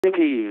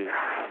Nicky,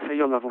 say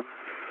your level.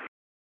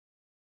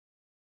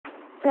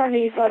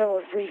 Currently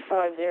final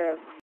 350.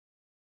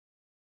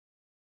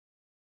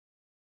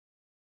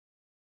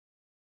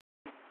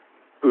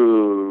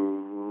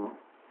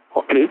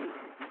 Okay.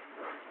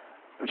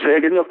 Say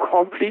again your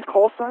complete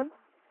call sign?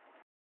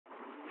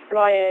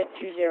 Flyer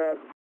 20.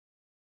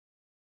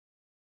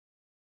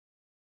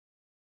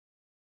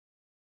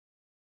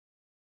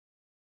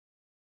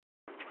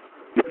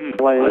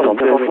 I don't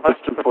have a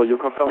question for you.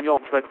 Confirm your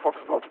track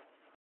Foxtrot.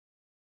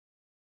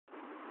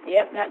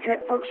 Yep, that track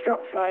Foxtrot,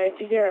 Flyer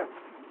 20.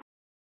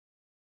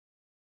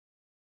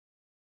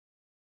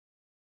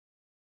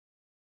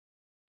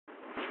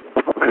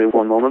 Okay,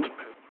 one moment.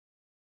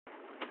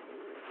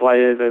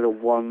 Flyer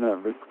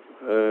 1,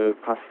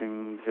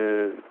 passing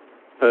the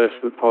first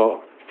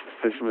report,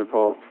 station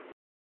report.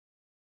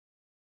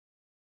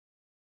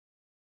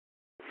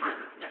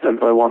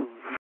 Standby 1.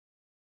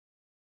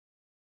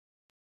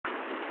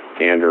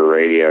 Gander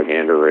radio,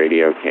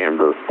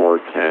 Camber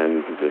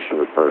 410, position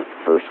report,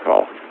 first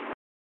call.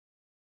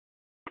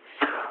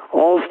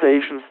 All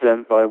stations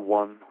standby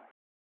 1.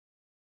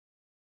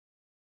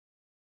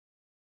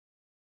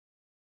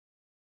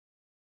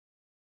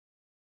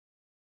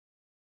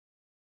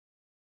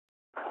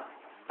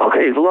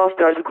 Okay, the last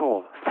guy to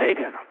call. Say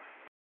again.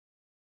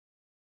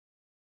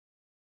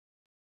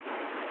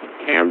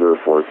 Camber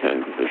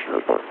 410, position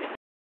report.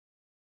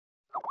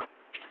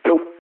 Go.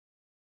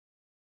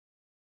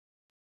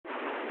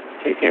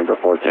 Okay, Camber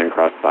 410,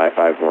 cross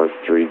 55 north,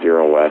 30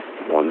 west,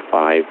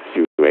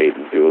 1528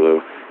 Zulu.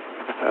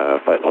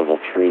 Flight level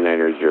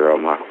 390,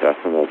 Mach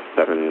decimal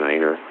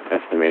 79er,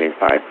 estimating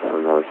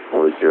 54 north,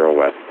 40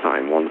 west,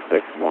 time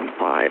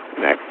 1615,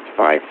 next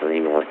 53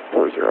 north,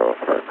 40,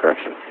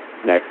 correction,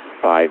 next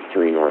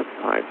 53 north,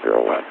 50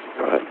 west,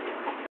 go ahead.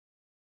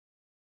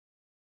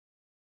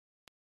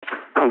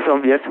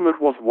 Confirm the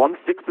estimate was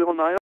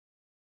 1609.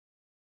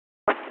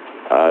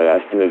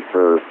 Estimate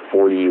for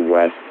 40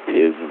 west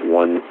is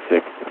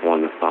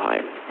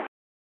 1615.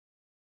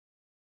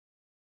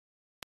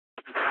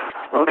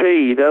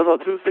 Okay, Delta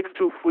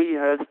 2623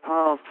 has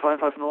passed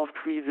 55 north,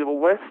 30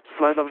 west,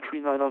 flight level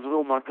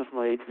 390, Mach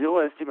decimal 80,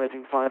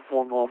 estimating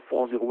 54 north,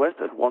 40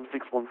 west at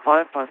 1615,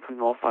 53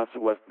 north, 50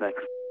 west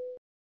next.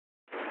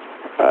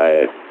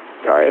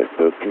 Alright,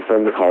 so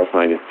confirm the call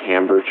sign is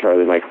Camber,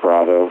 Charlie Mike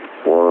Bravo,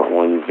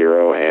 410,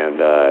 and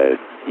the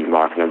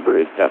Mach number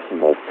is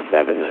decimal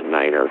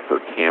 79er for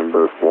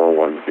Camber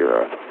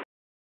 410.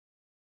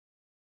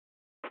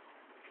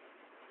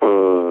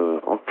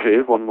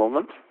 Okay, one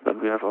moment, then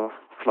we have a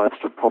flight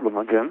strip problem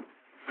again.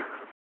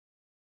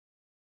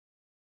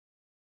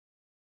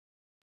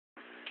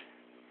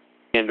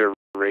 Gander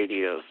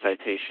radio,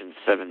 citation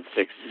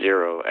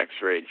 760,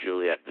 X-ray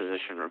Juliet,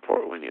 position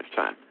report when you have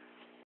time.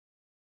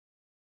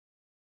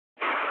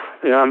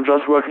 Yeah, I'm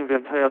just working the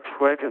entire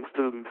track and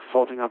still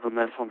sorting out the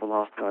mess from the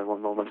last guy,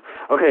 one moment.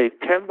 Okay,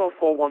 Camber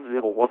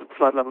 410, was it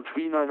flight level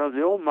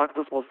 390, Mach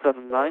decimal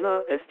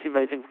 79er,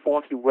 estimating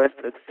 40 west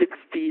at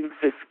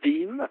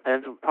 1615,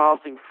 and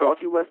passing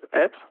 30 west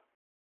at?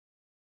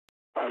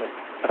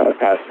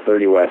 Past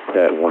 30 west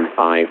at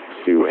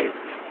 1528.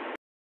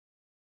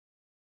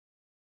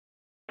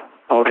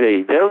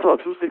 Okay, Delta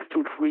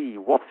 2623,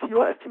 what's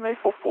your estimate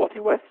for 40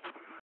 west?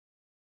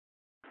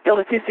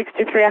 Delta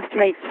 2623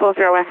 estimates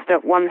 40 west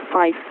at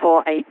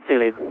 1548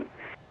 Zulu.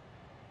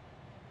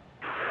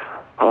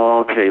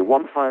 Okay,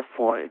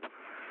 1548.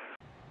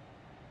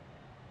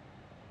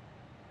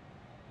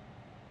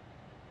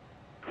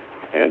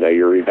 And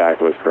your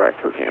readback was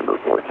correct for Camber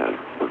 410.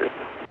 We're good.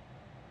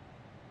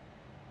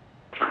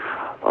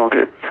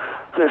 Okay,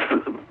 let's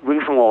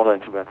bring some order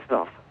into that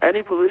stuff.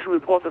 Any position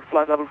reported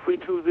flight level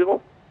 320?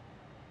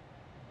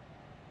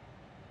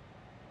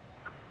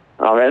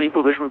 Any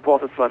position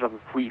reported flight level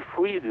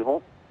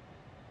 330?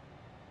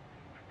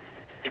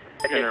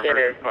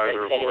 Center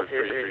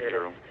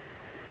 504-330.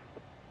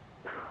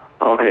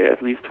 Okay,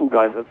 at least two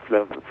guys at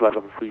flight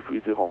level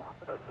 330.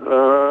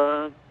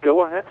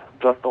 Go ahead,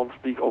 just don't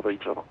speak over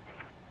each other.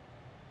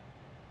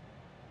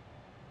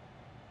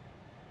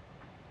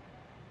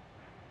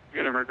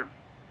 Get American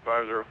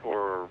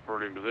 504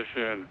 reporting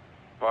position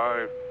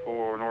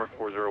 54 north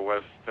 40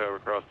 west, we're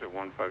crossed at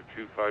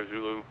 1525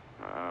 Zulu,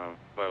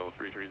 flight level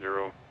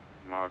 330,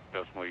 Mach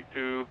decimal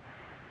 82,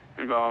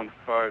 inbound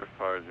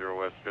 550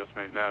 west, just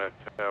made that at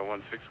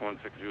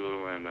 1616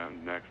 Zulu, and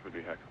then next would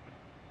be Heck.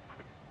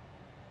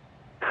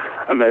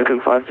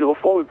 American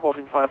 504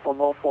 reporting 54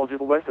 north 40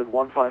 west at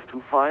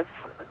 1525,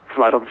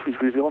 flight level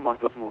 330, Mach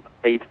decimal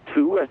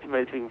 82,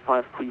 estimating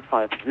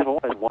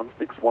 5350 at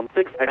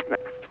 1616, X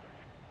next.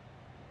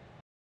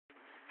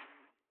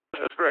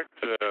 That's correct,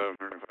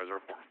 American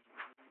 504.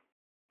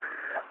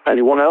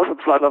 Anyone else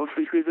at flight level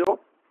 330?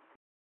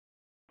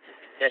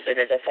 Yes, sir,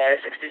 there's a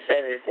 567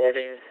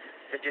 reporting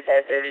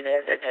 5530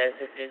 north at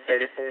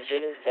 1534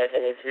 Zulu, flight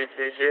level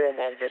 330,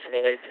 Mach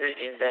decimal 83,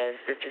 inbound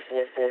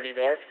 5440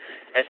 north,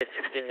 at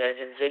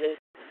 1619 Zulu,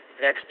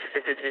 next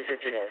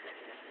 5350 north.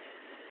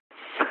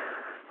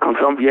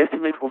 Confirm the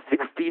estimate was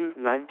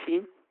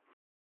 1619?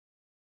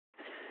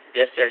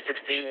 Yes, sir.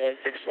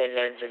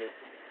 1616.9 Zulu.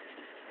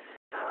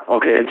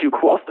 Okay, and you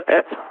crossed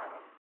at?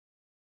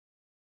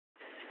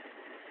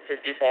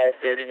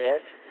 5530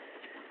 north.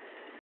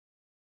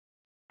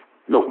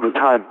 No, the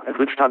time. At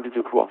which time did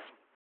you cross?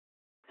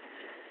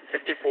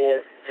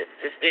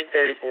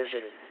 1534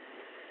 Zulu.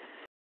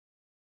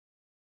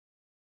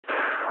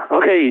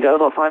 Okay,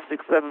 Delta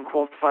 567,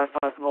 crossed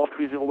 55 north,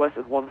 30 west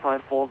at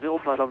 1540,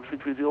 flight level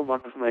 330,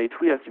 Magnus May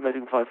 3,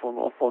 estimating 54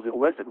 north, 40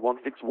 west at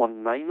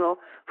 1619er,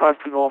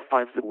 53 north,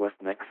 50 west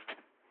next.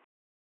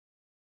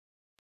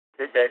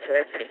 Is that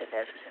correct?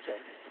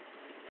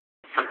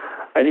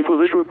 Any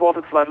position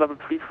reported, flight level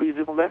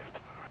 330 left?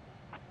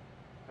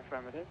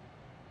 Affirmative.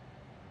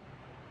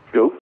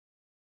 Go.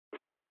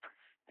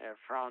 Air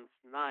France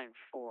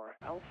 94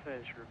 Alpha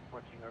is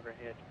reporting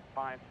overhead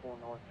 54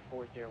 north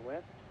 40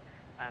 west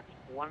at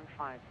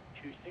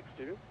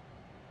 15260.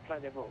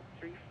 Flight level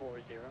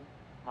 340,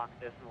 Mach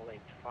decimal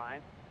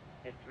 85,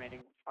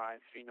 estimating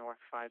 53 north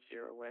 50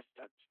 west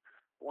at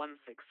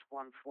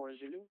 1614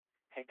 Zulu,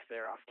 hex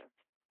thereafter.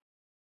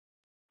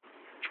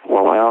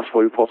 Well, I asked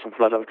for reports from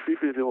flight level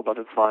 330, but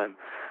it's fine.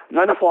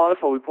 94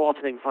 Alpha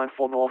reporting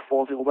 54 north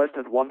 40 west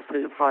at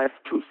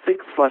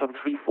 1526, flight level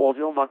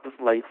 340, Mach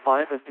decimal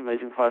 85,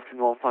 estimating 53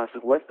 north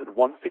 50 west at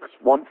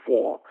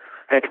 1614.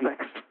 Heck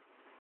next.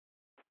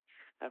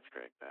 That's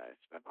correct. I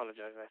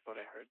apologize. I thought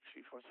I heard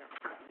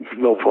 340.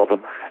 No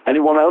problem.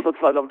 Anyone else at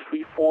flight level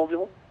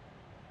 340?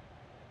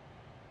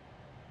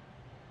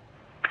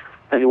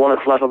 Anyone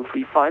at flight level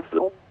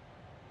 350?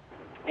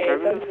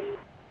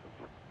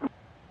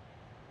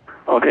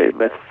 Okay,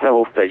 that's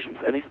several stations.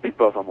 Any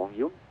speedbirds among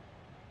you?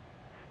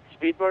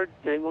 Speedbird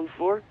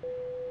 914.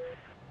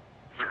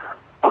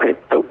 Okay,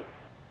 go.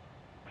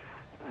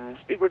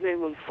 Speedbird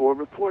 914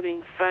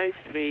 reporting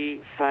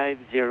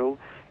 5350,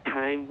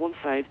 time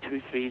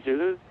 1523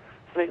 Zulu,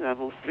 flight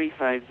level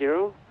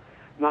 350,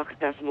 Mach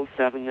decimal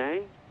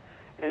 79,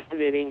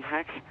 estimating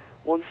hack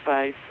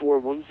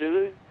 1541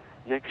 Zulu,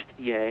 next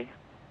yay.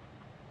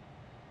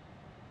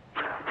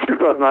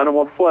 Speedbird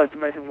 914,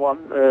 estimating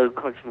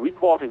correction,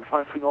 reporting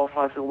 53 north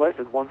 50 west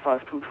at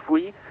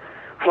 1523,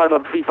 flight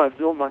level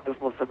 350, Mach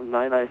decimal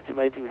 79,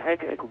 estimating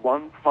heck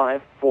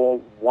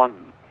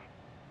 1541.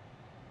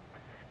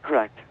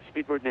 Correct.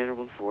 Speedbird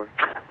 914.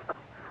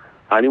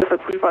 Anyone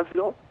at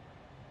 350?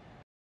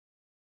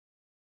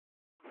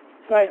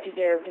 Flight 20,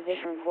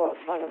 position report,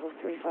 flight level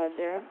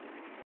 350.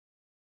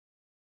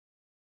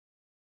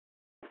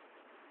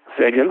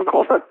 Say again,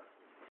 recall that.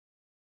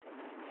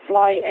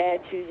 Flight Air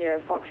 20,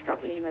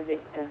 Foxtrot Lima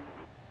Victor.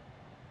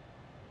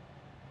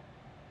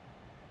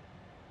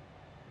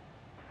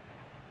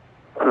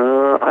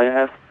 I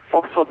have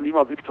Foxtrot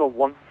Lima Victor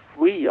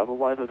 13,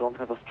 otherwise I don't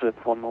have a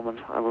strip. One moment,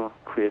 I will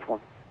create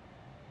one.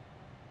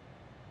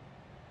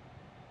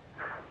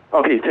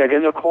 Okay, say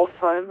again your call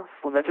sign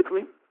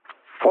phonetically.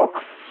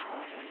 Foxtrot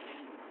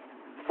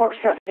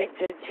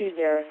Victor 20,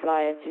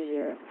 Flyer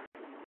 20.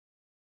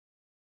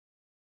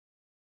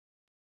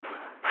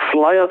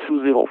 Flyer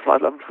 20,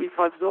 flight level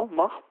 350,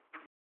 Mach.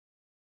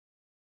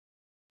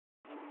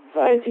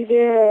 Flyer 20,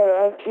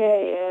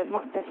 okay,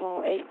 Mach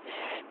decimal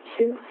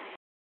 82.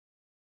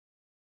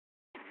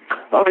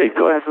 Okay,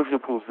 go ahead with your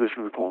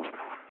position report.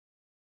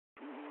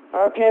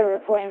 Okay, we're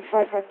reporting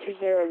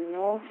 5520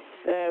 north.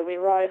 We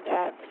arrived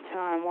at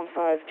time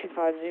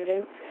 1525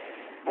 Zulu.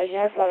 As you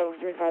know, flight level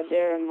 350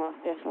 and Mach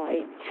decimal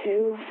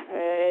 82.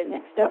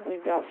 Next up,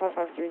 we've got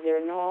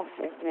 5530 north,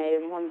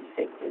 estimated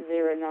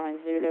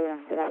 1609 Zulu,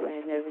 and after that, we're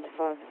heading over to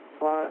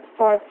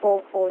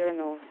 5440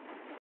 north.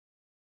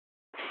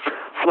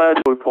 Flyer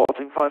 2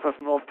 reporting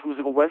 55 north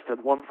 20 west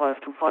at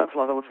 1525,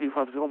 flight level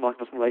 350, Mach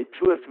decimal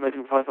 82,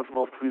 estimating 55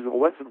 north 30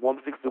 west at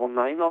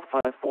 1609,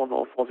 54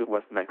 north 40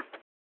 west next.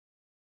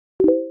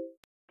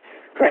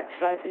 Correct,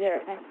 flight 0,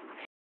 thanks.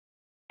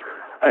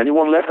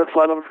 Anyone left at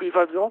flight level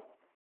 350?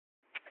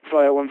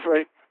 Flyer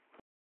 13.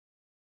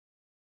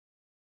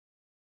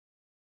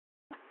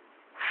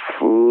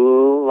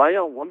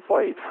 Flyer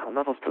 148,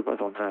 another strip I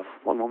don't have.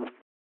 One moment.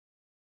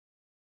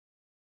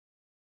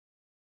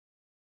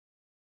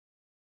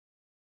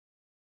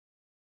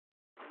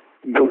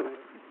 Go.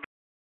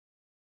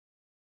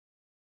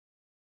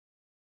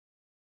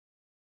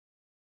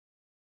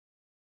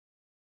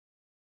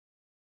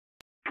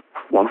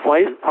 One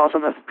flight, pass a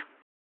message.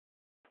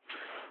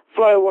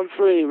 Flyer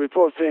 13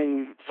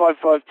 reporting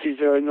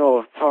 5520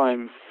 north,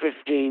 time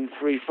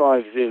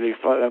 1535 Zulu,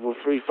 flight level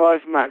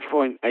 35, match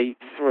point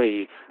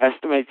 83,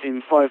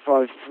 estimating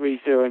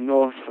 5530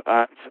 north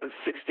at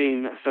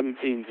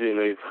 1617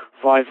 Zulu,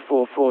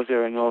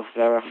 5440 north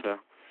thereafter.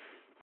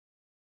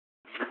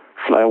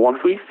 Flyer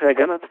 13, say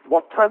again at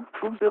what time?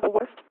 20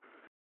 west?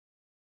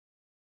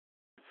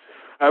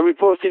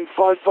 Reporting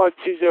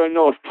 5520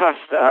 north,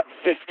 past at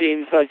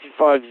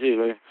 1535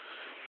 Zulu.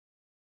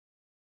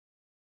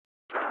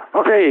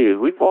 Okay,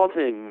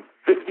 reporting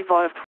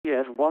 55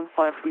 yes,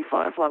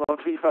 1535, flight level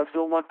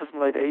 350, Mach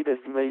decimal 88,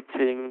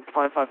 estimating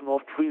 55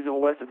 north 30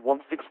 west at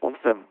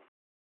 1617.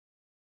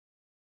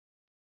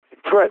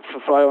 Correct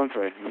for Flyer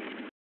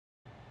 13.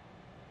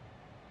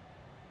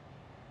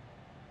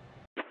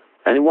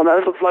 Anyone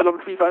else on flight level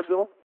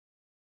 350?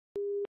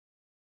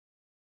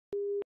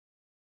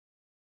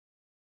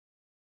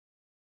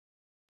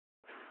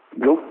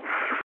 Go.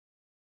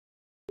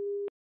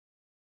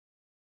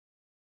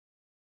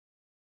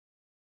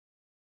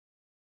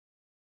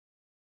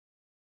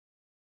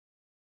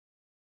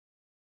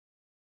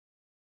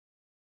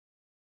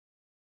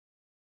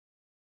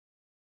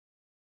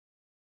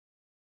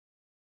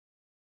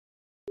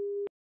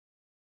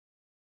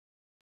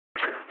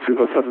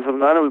 Super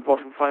 779,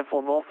 reporting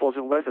 54 north,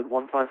 40 west at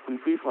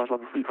 1533, flight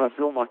level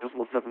 350, mark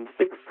decimal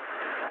 76.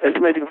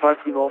 Estimating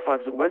 53 north,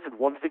 50 west at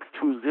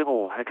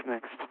 1620, heck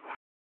next.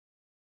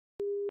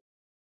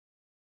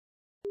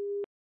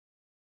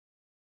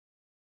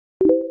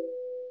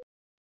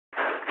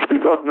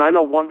 Speaker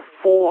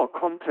 9014,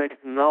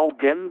 contact now,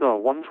 Gander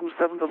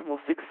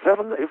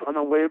 127.67, if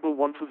unavailable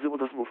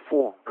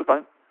 120.4.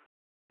 Goodbye.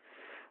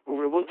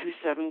 Over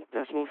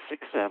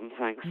 127.67,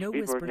 thanks. No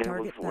Speedbird whisper Air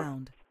target 14.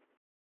 found.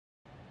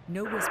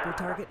 No whisper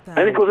target found.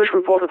 Any position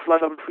reported,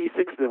 flight level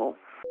 360.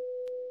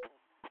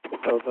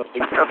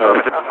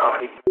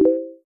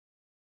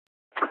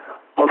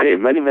 Okay,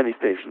 many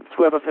stations.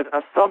 Whoever said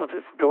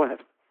affirmative, go ahead.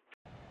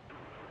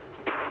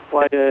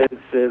 Flyer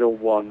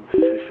 01,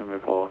 position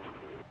report.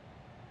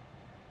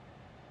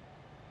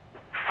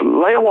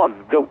 Flyer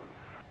 1, go.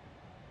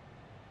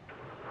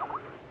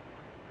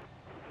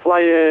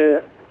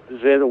 Flyer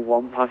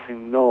 01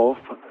 passing north,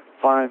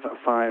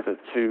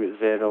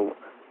 5520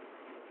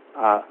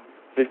 at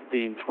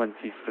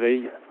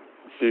 15:23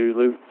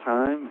 Zulu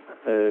time.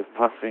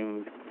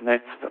 Passing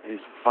next is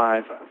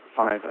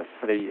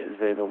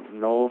 5530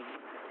 north.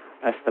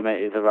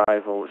 Estimated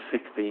arrival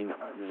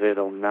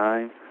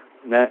 1609.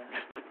 Next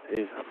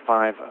is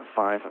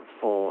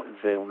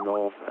 5540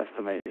 north.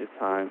 Estimated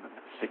time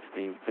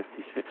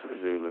 1656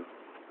 Zulu.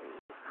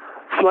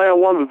 Flyer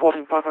 1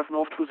 reporting 55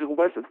 north 20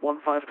 west at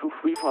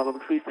 1523, flight level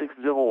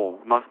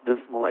 360, mark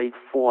decimal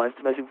 84,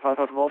 estimating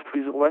 55 north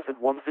 30 west at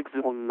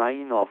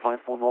 1609 or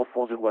 54 north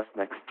 40 west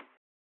next.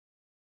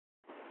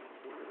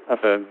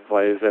 Affirm,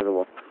 Flyer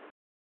 01.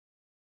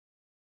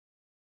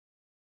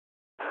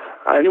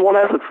 Anyone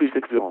else at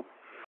 360?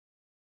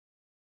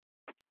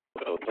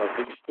 Delta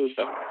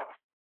 627.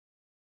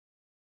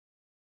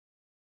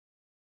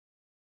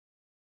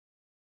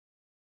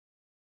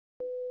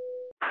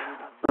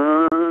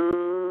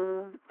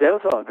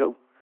 Delta, go.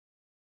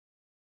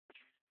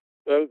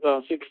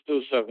 Delta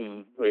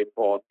 627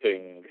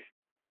 reporting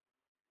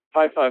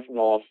 55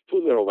 north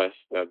 20 west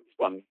at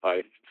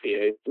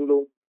 1538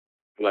 Zulu.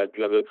 Flight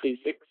level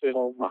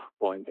 360, Mach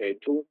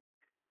 0.82.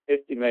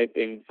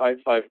 Estimating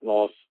 55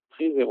 north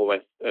 30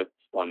 west at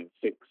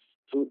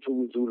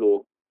 1622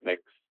 Zulu.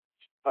 Next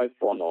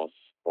 54 north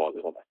 40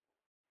 west.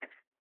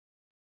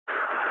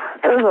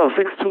 Delta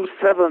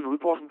 627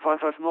 reporting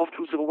 55 north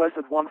 20 west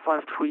at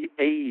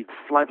 1538,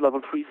 flight level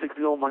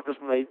 360, mark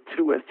decimal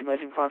 82,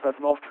 estimating 55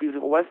 north 30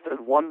 west at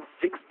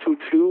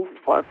 1622,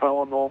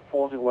 54 north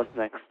 40 west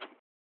next.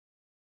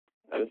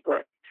 That is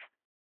correct.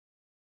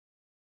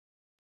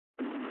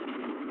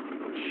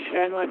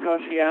 Shanwick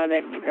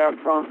Oceanic, Air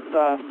France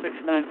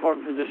 694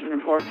 position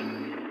report.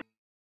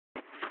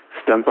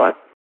 Stand by.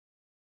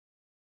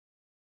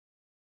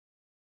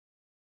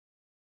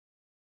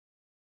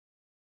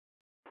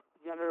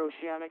 Gander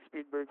Oceanic,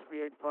 Speedbird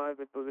 385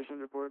 at position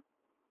report.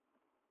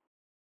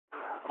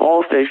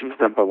 All stations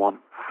stand by 1.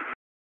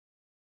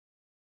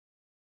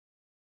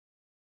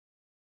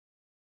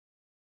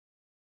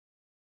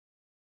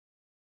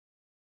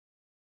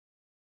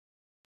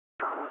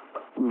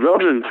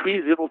 Virgin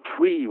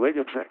 303,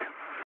 radio check.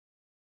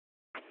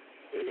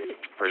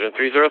 Virgin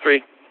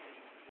 303.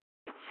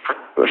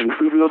 Virgin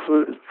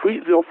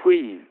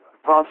 303,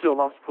 pass your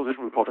last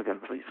position report again,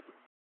 please.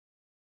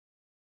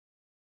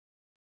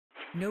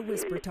 No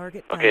whisper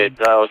target found. Okay, it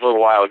was a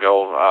little while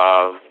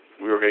ago.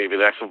 We were going to give you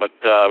the next one, but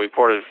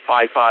reported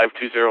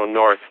 5520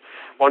 north,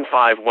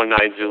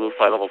 1519 Zulu,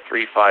 flight level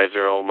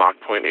 350, Mach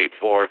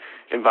 0.84,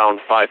 inbound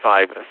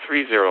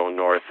 5530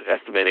 north,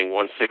 estimating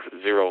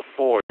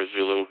 1604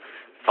 Zulu,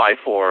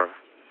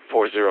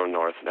 5440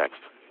 north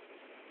next.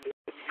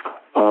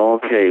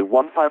 Okay,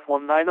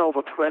 1519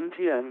 over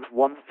 20 and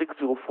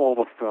 1604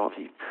 over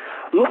 30.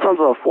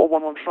 Lufthansa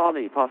 411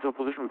 Charlie, pass your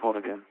position report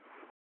again.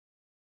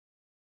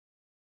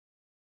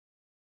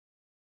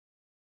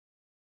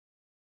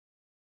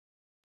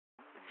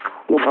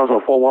 Lufthansa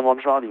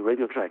 411 Charlie,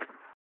 radio check.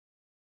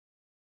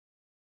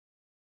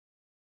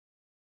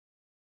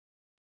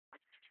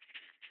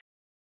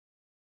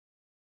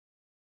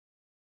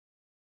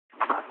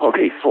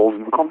 Okay,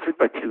 solving the conflict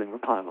by killing the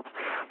pilot.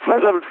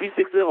 Flight level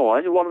 360,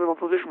 anyone with a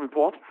position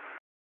report?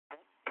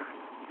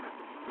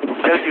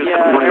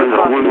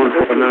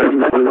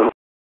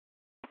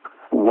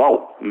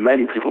 Wow,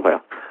 many people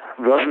there.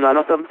 Version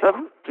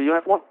 977, do you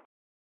have one?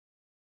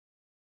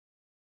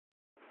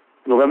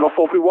 November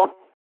 431.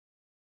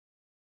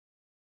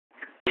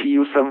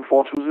 TU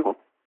 7420.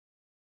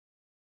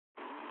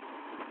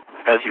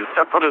 SU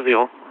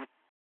 7420.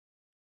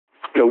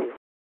 Go.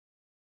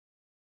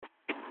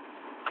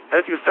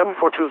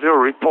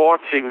 SU7420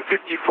 reporting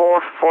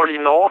 5440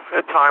 north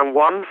at time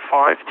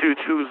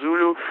 1522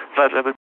 Zulu, flight level